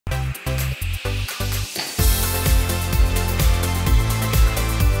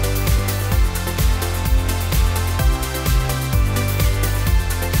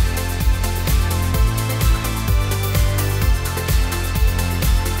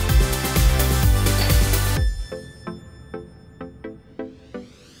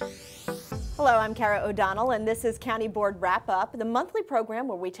I'm Kara O'Donnell, and this is County Board Wrap-Up, the monthly program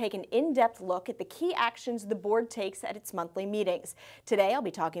where we take an in-depth look at the key actions the board takes at its monthly meetings. Today, I'll be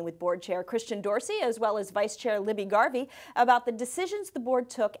talking with Board Chair Christian Dorsey as well as Vice Chair Libby Garvey about the decisions the board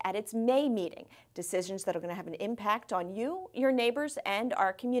took at its May meeting, decisions that are going to have an impact on you, your neighbors, and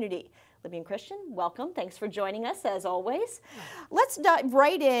our community. Libby and Christian, welcome. Thanks for joining us, as always. Let's dive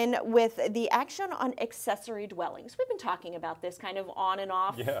right in with the action on accessory dwellings. We've been talking about this kind of on and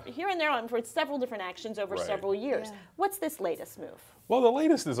off, here and there, for several different actions over several years. What's this latest move? Well, the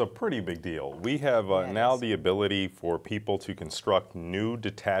latest is a pretty big deal. We have now the ability for people to construct new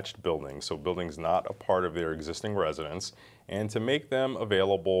detached buildings, so buildings not a part of their existing residence, and to make them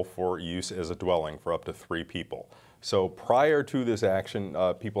available for use as a dwelling for up to 3 people. So prior to this action,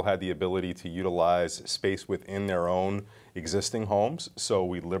 people had the ability to utilize space within their own existing homes. So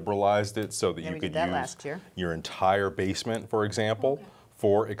we liberalized it so that you could use your entire basement, for example,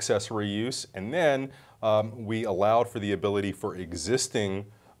 for accessory use. And then we allowed for the ability for existing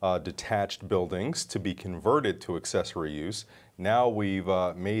detached buildings to be converted to accessory use. Now we've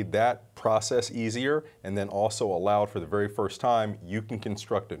made that process easier, and then also allowed for the very first time you can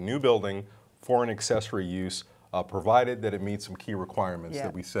construct a new building for an accessory use, provided that it meets some key requirements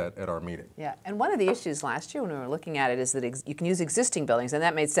that we set at our meeting. Yeah, and one of the issues last year when we were looking at it is that you can use existing buildings, and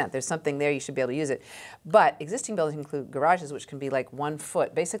that made sense. There's something there, you should be able to use it. But existing buildings include garages, which can be like 1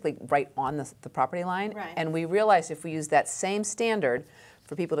 foot, basically right on the property line. And we realized if we use that same standard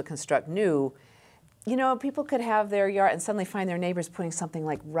for people to construct new, you know, people could have their yard and suddenly find their neighbors putting something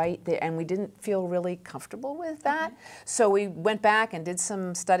like right there, and we didn't feel really comfortable with that. So we went back and did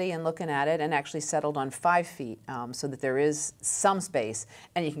some study and looking at it and actually settled on 5 feet so that there is some space,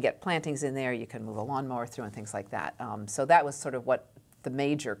 and you can get plantings in there, you can move a lawnmower through and things like that. So that was sort of what the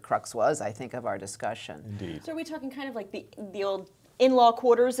major crux was, I think, of our discussion. Indeed. So are we talking kind of like the old in-law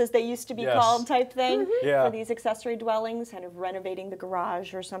quarters, as they used to be called, type thing for these accessory dwellings, kind of renovating the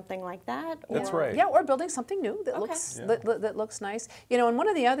garage or something like that? Or? That's right. Yeah, or building something new that looks that looks nice. You know, and one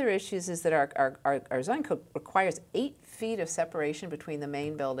of the other issues is that our zoning code requires 8 feet of separation between the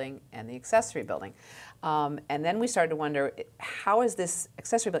main building and the accessory building. And then we started to wonder, how is this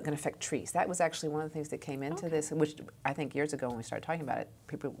accessory building going to affect trees? That was actually one of the things that came into this, which I think years ago when we started talking about it,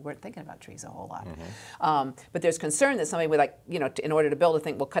 people weren't thinking about trees a whole lot. But there's concern that somebody would, like, you know, in order to build a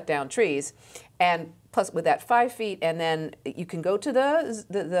thing, will cut down trees. And plus with that 5 feet, and then you can go to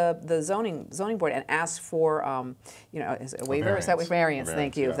the zoning board and ask for, you know, is it a waiver? Is that what variance?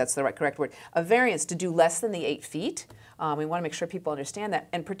 Thank you. That's the correct word. A variance to do less than the 8 feet. We want to make sure people understand that,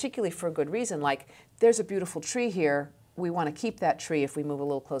 and particularly for a good reason, like there's a beautiful tree here. We want to keep that tree. If we move a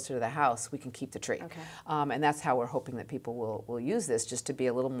little closer to the house, we can keep the tree. And that's how we're hoping that people will use this, just to be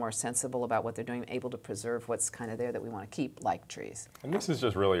a little more sensible about what they're doing, able to preserve what's kind of there that we want to keep, like trees. And this is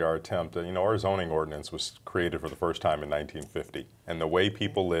just really our attempt. You know, our zoning ordinance was created for the first time in 1950, and the way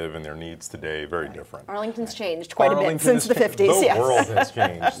people live and their needs today very different. Arlington's changed quite a bit since the 50s. The world has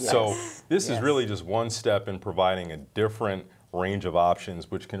changed. So this is really just one step in providing a different range of options,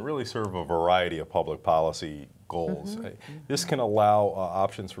 which can really serve a variety of public policy goals. This can allow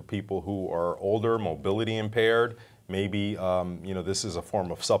options for people who are older, mobility impaired. Maybe you know, this is a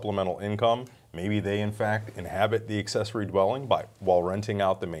form of supplemental income. Maybe they in fact inhabit the accessory dwelling while renting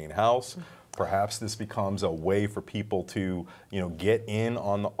out the main house. Perhaps this becomes a way for people to, you know, get in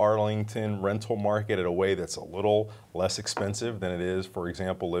on the Arlington rental market at a way that's a little less expensive than it is, for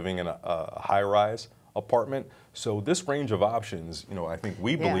example, living in a high-rise apartment. So this range of options, you know, I think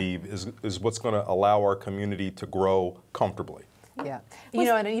we believe is what's going to allow our community to grow comfortably. Yeah, you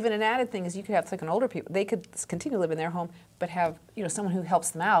know, and even an added thing is you could have like an older people, they could continue to live in their home, but have, you know, someone who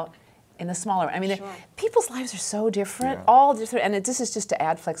helps them out in a smaller, I mean, people's lives are so different, all different, and this is just to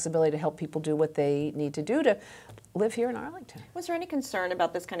add flexibility to help people do what they need to do to live here in Arlington. Was there any concern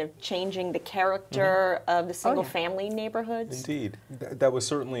about this kind of changing the character of the single-family neighborhoods? Indeed. That was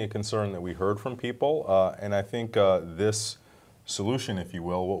certainly a concern that we heard from people, and I think this solution, if you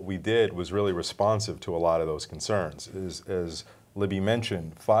will, what we did was really responsive to a lot of those concerns. As Libby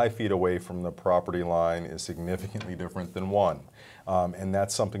mentioned, 5 feet away from the property line is significantly different than 1. And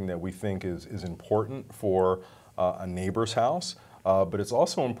that's something that we think is important for a neighbor's house. But it's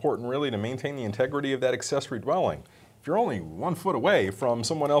also important really to maintain the integrity of that accessory dwelling. If you're only 1 foot away from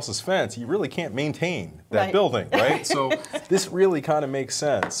someone else's fence, you really can't maintain that building, right? So this really kind of makes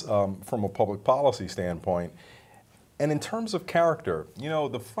sense from a public policy standpoint. And in terms of character, you know,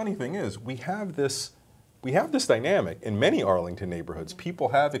 the funny thing is we have this dynamic in many Arlington neighborhoods. People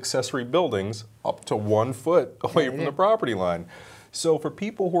have accessory buildings up to 1 foot away from the property line. So for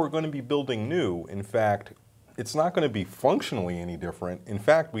people who are going to be building new, in fact, it's not going to be functionally any different. In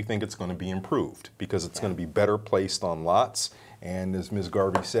fact, we think it's going to be improved because it's going to be better placed on lots. And as Ms.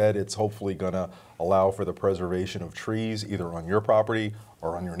 Garvey said, it's hopefully going to allow for the preservation of trees either on your property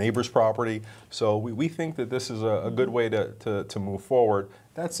or on your neighbor's property. So we think that this is a good way to move forward.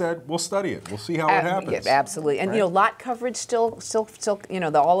 That said, we'll study it. We'll see how it happens. Yeah, absolutely. And, right? lot coverage still,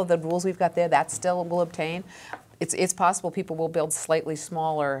 all of the rules we've got there, that still will obtain. It's possible people will build slightly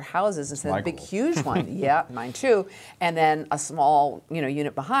smaller houses instead of a big, huge one. Yeah, mine too. And then a small,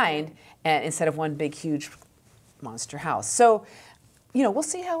 unit behind, and instead of one big, huge monster house. So, we'll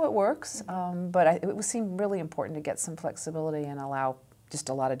see how it works. But it would seem really important to get some flexibility and allow just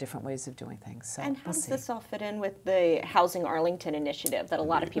a lot of different ways of doing things. So and how does this all fit in with the Housing Arlington initiative that a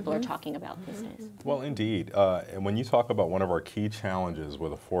lot of people are talking about these days? Well, indeed. And when you talk about one of our key challenges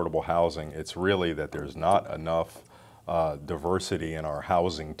with affordable housing, it's really that there's not enough diversity in our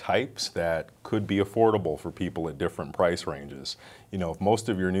housing types that could be affordable for people at different price ranges. If most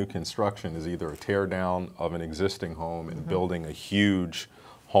of your new construction is either a tear down of an existing home and building a huge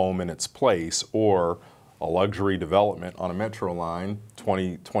home in its place, or a luxury development on a metro line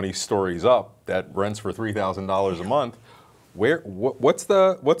 20 stories up that rents for $3,000 a month, what's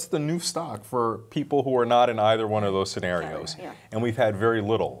the new stock for people who are not in either one of those scenarios? Yeah. And we've had very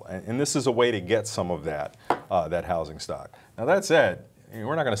little, and this is a way to get some of that housing stock. Now that said,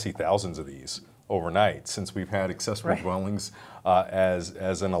 we're not going to see thousands of these overnight, since we've had accessory dwellings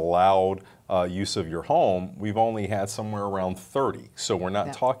as an allowed use of your home. We've only had somewhere around 30, so we're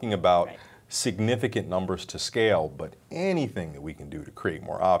not talking about significant numbers to scale, but anything that we can do to create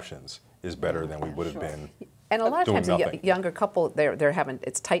more options is better than we would have been. And a lot of times a younger couple, they're having,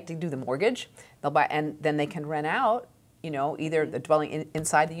 it's tight to do the mortgage. They'll buy, and then they can rent out, either the dwelling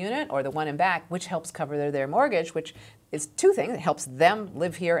inside the unit or the one in back, which helps cover their mortgage, which is two things. It helps them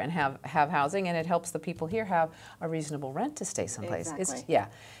live here and have housing, and it helps the people here have a reasonable rent to stay someplace. Exactly.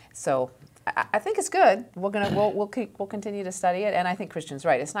 So I think it's good. We'll continue to study it, and I think Christian's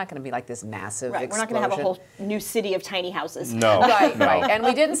right. It's not going to be like this massive explosion. We're not going to have a whole new city of tiny houses. No. Right. And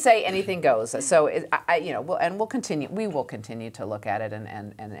we didn't say anything goes. So we'll continue. We will continue to look at it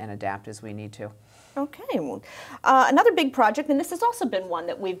and adapt as we need to. Okay. Well, another big project, and this has also been one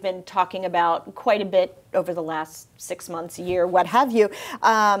that we've been talking about quite a bit over the last 6 months, a year, what have you.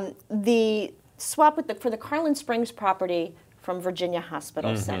 The swap for the Carlin Springs property from Virginia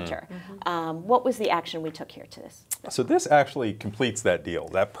Hospital Center. What was the action we took here to this? So this actually completes that deal.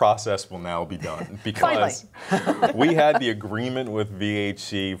 That process will now be done because we had the agreement with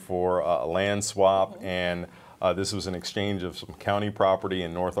VHC for a land swap, and this was an exchange of some county property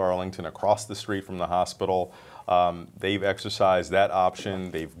in North Arlington across the street from the hospital. They've exercised that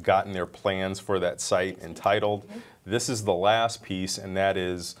option. They've gotten their plans for that site entitled. This is the last piece, and that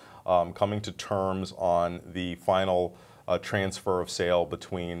is coming to terms on the final transfer of sale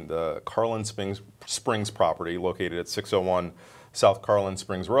between the Carlin Springs property located at 601 South Carlin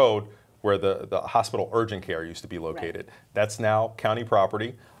Springs Road, where the hospital urgent care used to be located. That's now county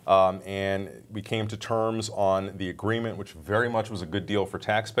property, and we came to terms on the agreement, which very much was a good deal for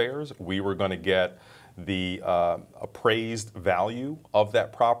taxpayers. We were going to get the appraised value of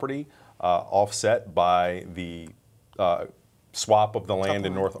that property offset by the swap of the land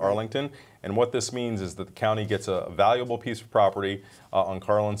in North Arlington. And what this means is that the county gets a valuable piece of property on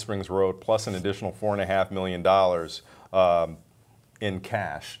Carlin Springs Road, plus an additional $4.5 million in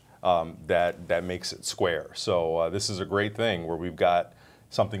cash that makes it square. So this is a great thing where we've got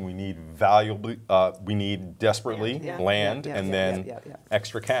something we need we need desperately, land, and then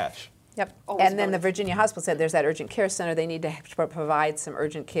extra cash. Yep. And then the Virginia Hospital said there's that urgent care center. They need to provide some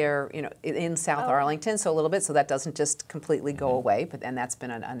urgent care, in South Arlington, so a little bit, so that doesn't just completely go away. And that's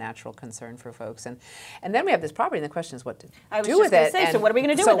been a natural concern for folks. And then we have this property, and the question is what to do with it. So what are we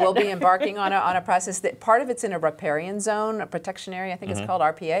going to do with it? So we'll be embarking on a process that part of it's in a riparian zone, a protection area. I think it's called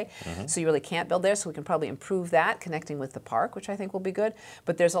RPA. So you really can't build there. So we can probably improve that, connecting with the park, which I think will be good.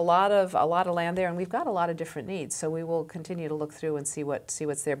 But there's a lot of land there, and we've got a lot of different needs. So we will continue to look through and see what's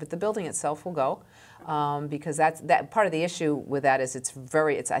there. But the building itself will go, because that part of the issue with that is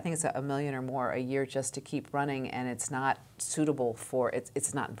I think it's $1 million or more a year just to keep running, and it's not suitable for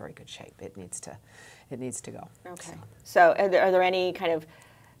it's not in very good shape. It needs to go. Okay. So are there any kind of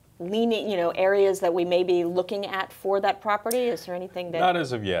leaning, areas that we may be looking at for that property? Is there anything that... Not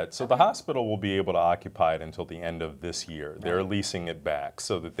as of yet. So the hospital will be able to occupy it until the end of this year. They're leasing it back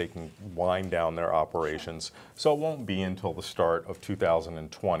so that they can wind down their operations. So it won't be until the start of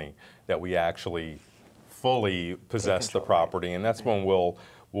 2020 that we actually fully possess the property. And that's when we'll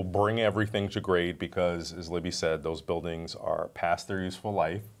bring everything to grade, because, as Libby said, those buildings are past their useful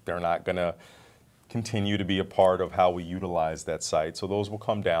life. They're not going to continue to be a part of how we utilize that site. So those will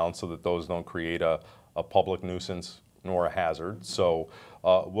come down so that those don't create a public nuisance nor a hazard. So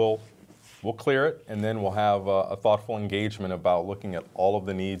we'll clear it, and then we'll have a thoughtful engagement about looking at all of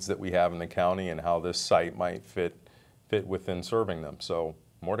the needs that we have in the county and how this site might fit within serving them. So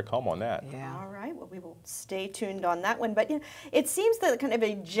more to come on that. Yeah. All right. Well, we will stay tuned on that one. But it seems that kind of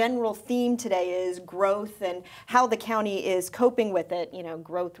a general theme today is growth and how the county is coping with it.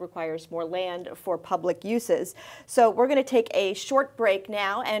 Growth requires more land for public uses. So we're going to take a short break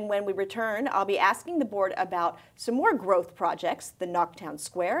now, and when we return, I'll be asking the board about some more growth projects, the Nauck Town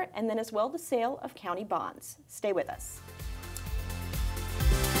Square, and then as well the sale of county bonds. Stay with us.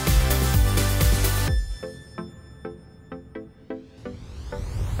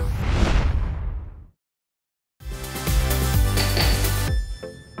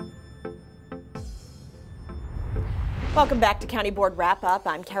 Welcome back to County Board Wrap-Up.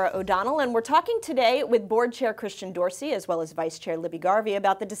 I'm Kara O'Donnell, and we're talking today with Board Chair Christian Dorsey as well as Vice Chair Libby Garvey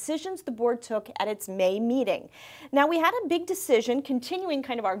about the decisions the board took at its May meeting. Now, we had a big decision, continuing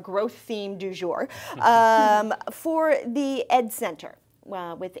kind of our growth theme du jour, for the Ed Center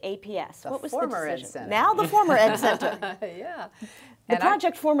with APS. What was the decision? Ed Center. Now the former Ed Center. Yeah. The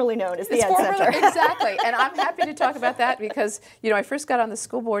project formerly known as the Ed Center. Exactly, and I'm happy to talk about that because, I first got on the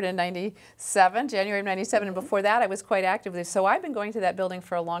school board in January of 97, and before that I was quite active with it. So I've been going to that building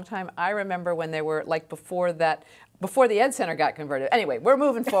for a long time. I remember when they were, before the Ed Center got converted. Anyway, we're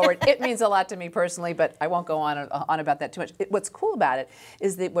moving forward. It means a lot to me personally, but I won't go on about that too much. What's cool about it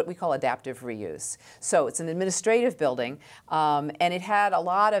is what we call adaptive reuse. So it's an administrative building, and it had a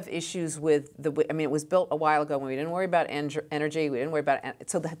lot of issues with it was built a while ago when we didn't worry about energy, we didn't worry about,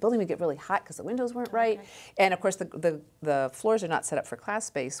 so the building would get really hot because the windows weren't right. Okay. And of course the floors are not set up for class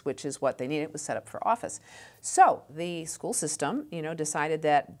space, which is what they need. It was set up for office. So the school system, decided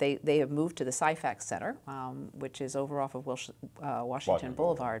that they have moved to the SciFax Center, which is over off of Washington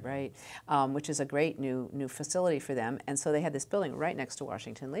Boulevard, right? Which is a great new facility for them. And so they had this building right next to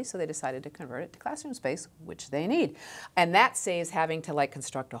Washington Lee, so they decided to convert it to classroom space, which they need. And that saves having to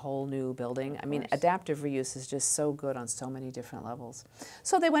construct a whole new building. I mean, adaptive reuse is just so good on so many different levels.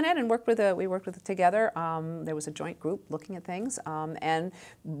 So they went in and we worked with it together. There was a joint group looking at things, and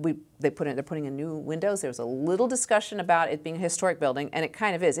they're putting in new windows. There was a little discussion about it being a historic building, and it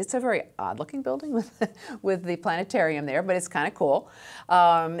kind of is. It's a very odd-looking building with the planetarium there, but it's kind of cool.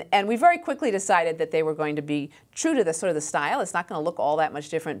 And we very quickly decided that they were going to be true to the sort of the style. It's not going to look all that much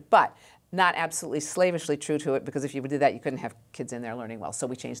different, but not absolutely slavishly true to it, because if you would do that, you couldn't have kids in there learning well. So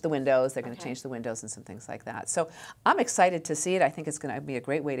we changed the windows. They're going to change the windows and some things like that. So I'm excited to see it. I think it's going to be a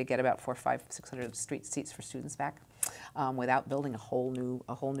great way to get about 400, 500, 600 street seats for students back, without building a whole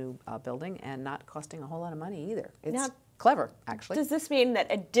new building and not costing a whole lot of money either. It's clever, actually. Does this mean that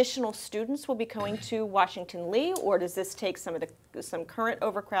additional students will be going to Washington Lee, or does this take some current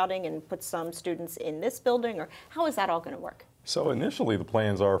overcrowding and put some students in this building, or how is that all going to work? So initially the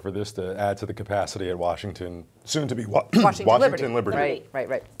plans are for this to add to the capacity at Washington, soon to be Washington Liberty.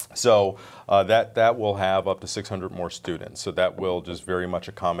 Right. So that will have up to 600 more students. So that will just very much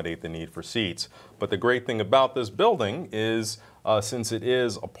accommodate the need for seats. But the great thing about this building is, since it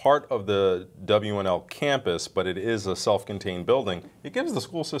is a part of the WNL campus, but it is a self-contained building, it gives the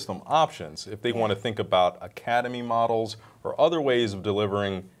school system options if they want to think about academy models or other ways of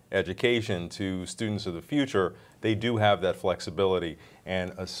delivering education to students of the future. They do have that flexibility.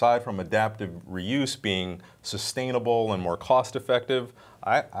 And aside from adaptive reuse being sustainable and more cost effective,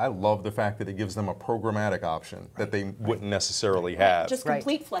 I love the fact that it gives them a programmatic option that they wouldn't necessarily have. Just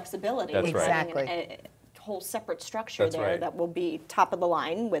complete flexibility. That's exactly. A whole separate structure that will be top of the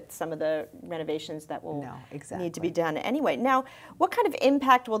line with some of the renovations that will need to be done anyway. Now, what kind of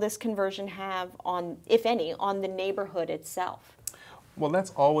impact will this conversion have on, if any, on the neighborhood itself? Well,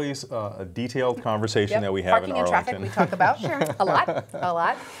 that's always a detailed conversation that we have in Arlington. Parking and traffic we talk about a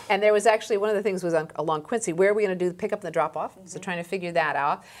lot. And there was actually one of the things was along Quincy, where are we going to do the pickup and the drop off? So trying to figure that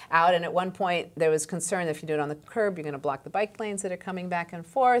out. And at one point there was concern that if you do it on the curb, you're going to block the bike lanes that are coming back and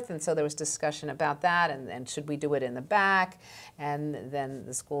forth. And so there was discussion about that, and should we do it in the back? And then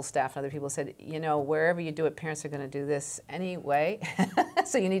the school staff and other people said, wherever you do it, parents are going to do this anyway.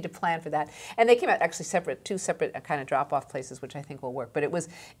 So you need to plan for that. And they came out actually two separate kind of drop off places, which I think will work. But it was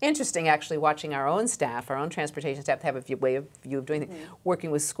interesting actually watching our own staff, our own transportation staff, to have a view of doing things,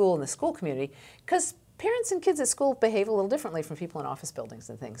 working with school and the school community, because parents and kids at school behave a little differently from people in office buildings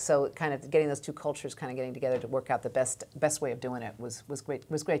and things. So kind of getting those two cultures kind of getting together to work out the best way of doing it was great.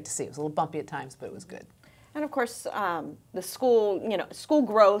 It was great to see. It was a little bumpy at times, but it was good. And of course, the school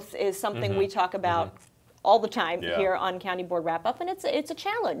growth is something we talk about all the time here on County Board Wrap-Up, and it's a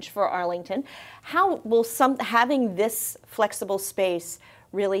challenge for Arlington. How will having this flexible space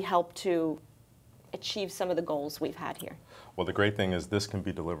really help to achieve some of the goals we've had here? Well, the great thing is this can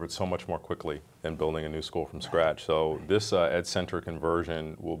be delivered so much more quickly than building a new school from scratch. So this Ed Center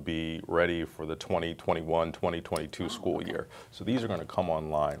conversion will be ready for the 2021-2022 school year. So these are going to come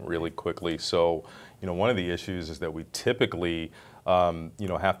online really quickly. So, you know, one of the issues is that we typically you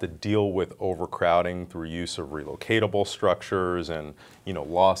know, have to deal with overcrowding through use of relocatable structures and, you know,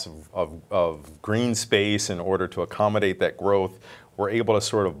 loss of green space in order to accommodate that growth. We're able to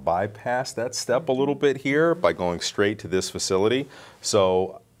sort of bypass that step a little bit here by going straight to this facility.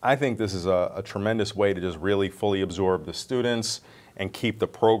 So I think this is a tremendous way to just really fully absorb the students and keep the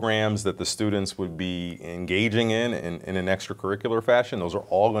programs that the students would be engaging in an extracurricular fashion. Those are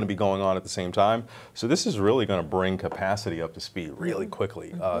all going to be going on at the same time. So this is really going to bring capacity up to speed really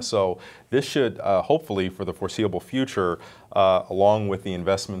quickly. So this should hopefully for the foreseeable future, along with the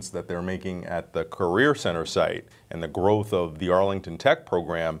investments that they're making at the Career Center site and the growth of the Arlington Tech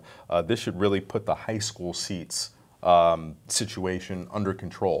program, this should really put the high school seats situation under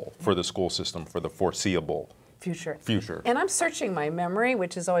control for the school system for the foreseeable future. And I'm searching my memory,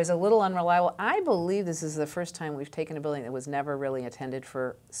 which is always a little unreliable. I believe this is the first time we've taken a building that was never really intended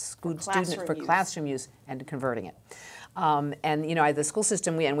for classroom use and converting it. And you know, the school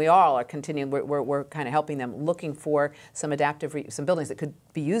system, we all are continuing. We're kind of helping them, looking for some some buildings that could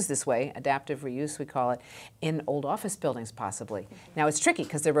be used this way, adaptive reuse we call it, in old office buildings possibly. Now it's tricky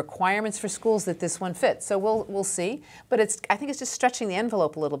because there are requirements for schools that this one fits. So we'll see. But I think it's just stretching the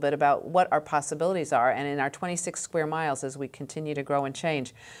envelope a little bit about what our possibilities are. And in our 26 square miles, as we continue to grow and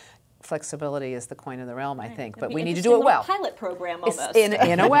change, flexibility is the coin of the realm, I think, but we need to do it well. Pilot program almost.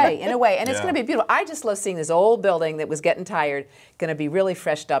 In a way, and it's going to be beautiful. I just love seeing this old building that was getting tired, going to be really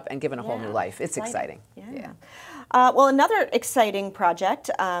freshed up and given a whole new life. It's exciting. Well, another exciting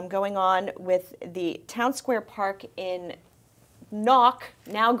project going on with the Town Square Park in Nauck,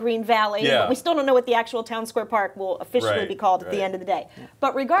 now Green Valley, but we still don't know what the actual Town Square Park will officially be called at the end of the day.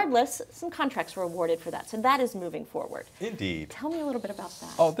 But regardless, some contracts were awarded for that, so that is moving forward. Indeed. Tell me a little bit about that.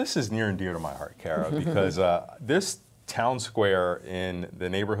 Oh, this is near and dear to my heart, Kara, because this Town Square in the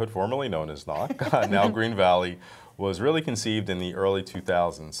neighborhood formerly known as Nauck, now Green Valley, was really conceived in the early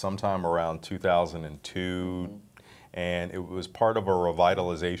 2000s, sometime around 2002, and it was part of a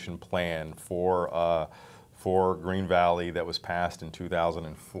revitalization plan for Green Valley that was passed in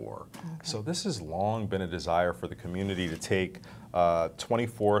 2004. So this has long been a desire for the community to take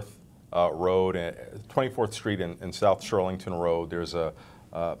 24th Street and South Shirlington Road. There's a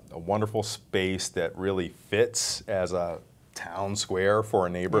wonderful space that really fits as a town square for a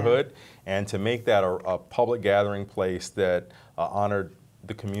neighborhood, and to make that a public gathering place that honored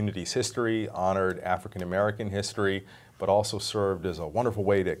the community's history, honored African American history, but also served as a wonderful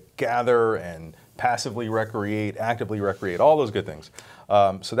way to gather and passively recreate, actively recreate, all those good things.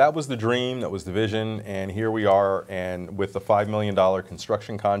 So that was the dream, that was the vision, and here we are, and with the $5 million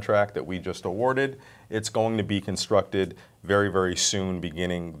construction contract that we just awarded, it's going to be constructed very, very soon,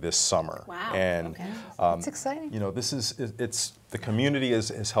 beginning this summer. Wow. And it's exciting. You know, the community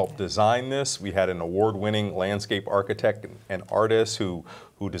has helped design this. We had an award-winning landscape architect and artist who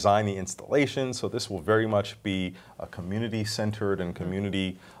designed the installation, so this will very much be a community-centered and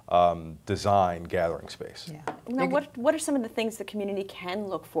community design gathering space. Now, what are some of the things the community can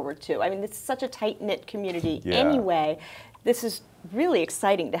look forward to? I mean, it's such a tight-knit community anyway. This is really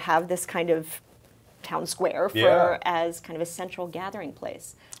exciting to have this kind of town square as kind of a central gathering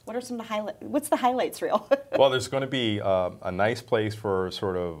place. What are some of the highlights? What's the highlights reel? Well, there's going to be a nice place for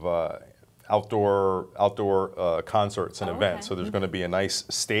sort of outdoor concerts and events. So there's going to be a nice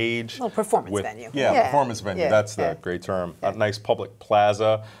stage. A little performance venue. Performance venue. That's the great term. A nice public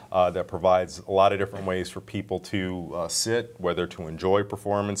plaza that provides a lot of different ways for people to sit, whether to enjoy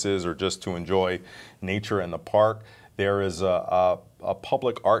performances or just to enjoy nature in the park. There is a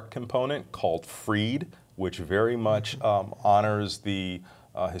public art component called Freed, which very much honors the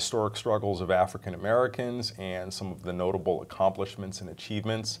historic struggles of African Americans and some of the notable accomplishments and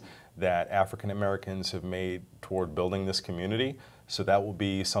achievements that African Americans have made toward building this community. So that will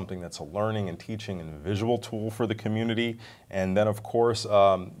be something that's a learning and teaching and visual tool for the community. And then, of course,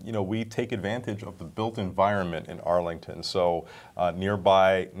 you know, we take advantage of the built environment in Arlington. So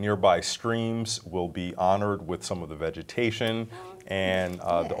nearby streams will be honored with some of the vegetation and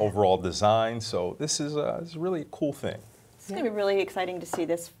the overall design. So this is really a cool thing. It's going to be really exciting to see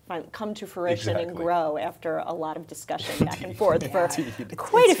this come to fruition and grow after a lot of discussion back and forth for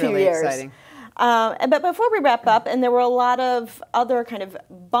quite a few years. Exciting. But before we wrap up, and there were a lot of other kind of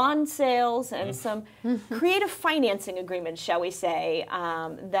bond sales and some creative financing agreements, shall we say,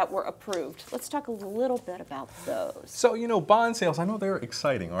 that were approved. Let's talk a little bit about those. So, you know, bond sales, I know they're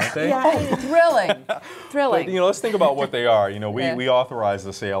exciting, aren't they? Yeah. Oh, thrilling, thrilling. But, you know, let's think about what they are. You know, we authorized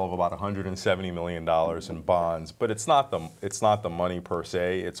the sale of about $170 million in bonds, but it's not the money per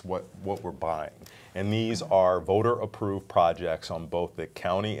se, it's what we're buying. And these are voter-approved projects on both the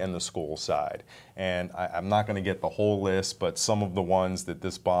county and the school side. And I'm not going to get the whole list, but some of the ones that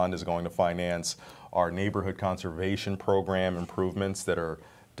this bond is going to finance are neighborhood conservation program improvements that are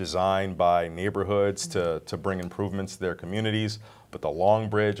designed by neighborhoods to bring improvements to their communities. But the Long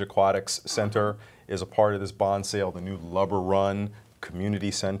Bridge Aquatics Center is a part of this bond sale, the new Lubber Run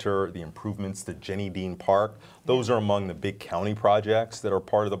Community Center, the improvements to Jenny Dean Park. Those are among the big county projects that are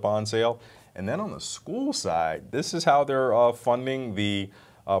part of the bond sale. And then on the school side, this is how they're funding the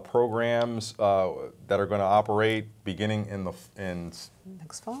programs that are going to operate beginning in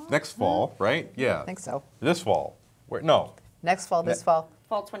Next fall? Next fall, right? Yeah. I think so. This fall. No. Next fall, this fall.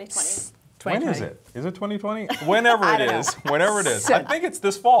 Fall 2020. When is it? Is it 2020? Whenever it is. Whenever it is. So, I think it's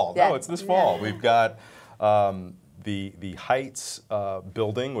this fall. Yeah. No, it's this fall. We've got the Heights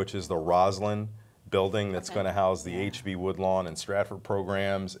building, which is the Roslyn building that's going to house the HB Woodlawn and Stratford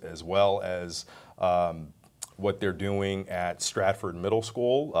programs, as well as what they're doing at Stratford Middle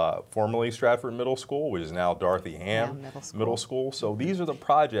School, formerly Stratford Middle School, which is now Dorothy Ham Middle School. So these are the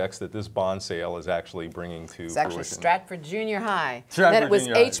projects that this bond sale is actually bringing to fruition. It's actually Stratford Junior High. Stratford then it was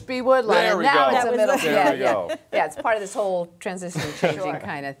Junior High. HB Woodlawn. There and we now go. it's a middle school. There we go. Yeah, it's part of this whole transition and changing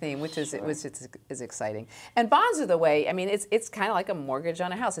kind of theme, which is is exciting. And bonds are the way. I mean, it's kind of like a mortgage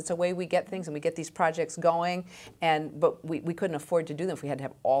on a house. It's a way we get things and we get these projects going. But we couldn't afford to do them if we had to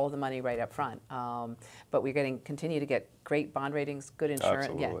have all of the money right up front. But we're continue to get great bond ratings, good insurance,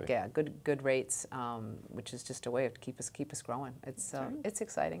 Absolutely. good rates, which is just a way to keep us growing. It's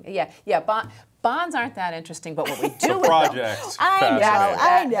exciting. Bonds aren't that interesting, but what we do with projects.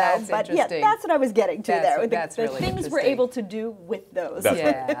 I know, that's but yeah, interesting. that's what I was getting to there. That's the really things we're interesting. able to do with those.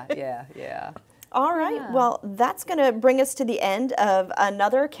 Yeah. All right, well, that's going to bring us to the end of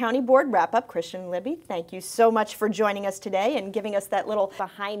another County Board wrap-up. Christian and Libby, thank you so much for joining us today and giving us that little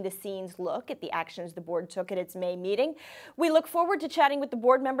behind-the-scenes look at the actions the board took at its May meeting. We look forward to chatting with the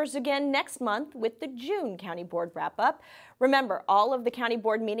board members again next month with the June County Board wrap-up. Remember, all of the County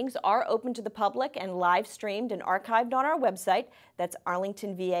Board meetings are open to the public and live-streamed and archived on our website. That's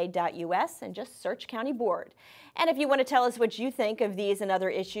arlingtonva.us, and just search County Board. And if you want to tell us what you think of these and other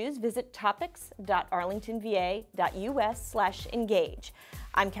issues, visit topics.arlingtonva.us/engage.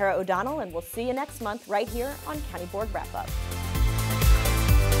 I'm Kara O'Donnell, and we'll see you next month right here on County Board Wrap-Up.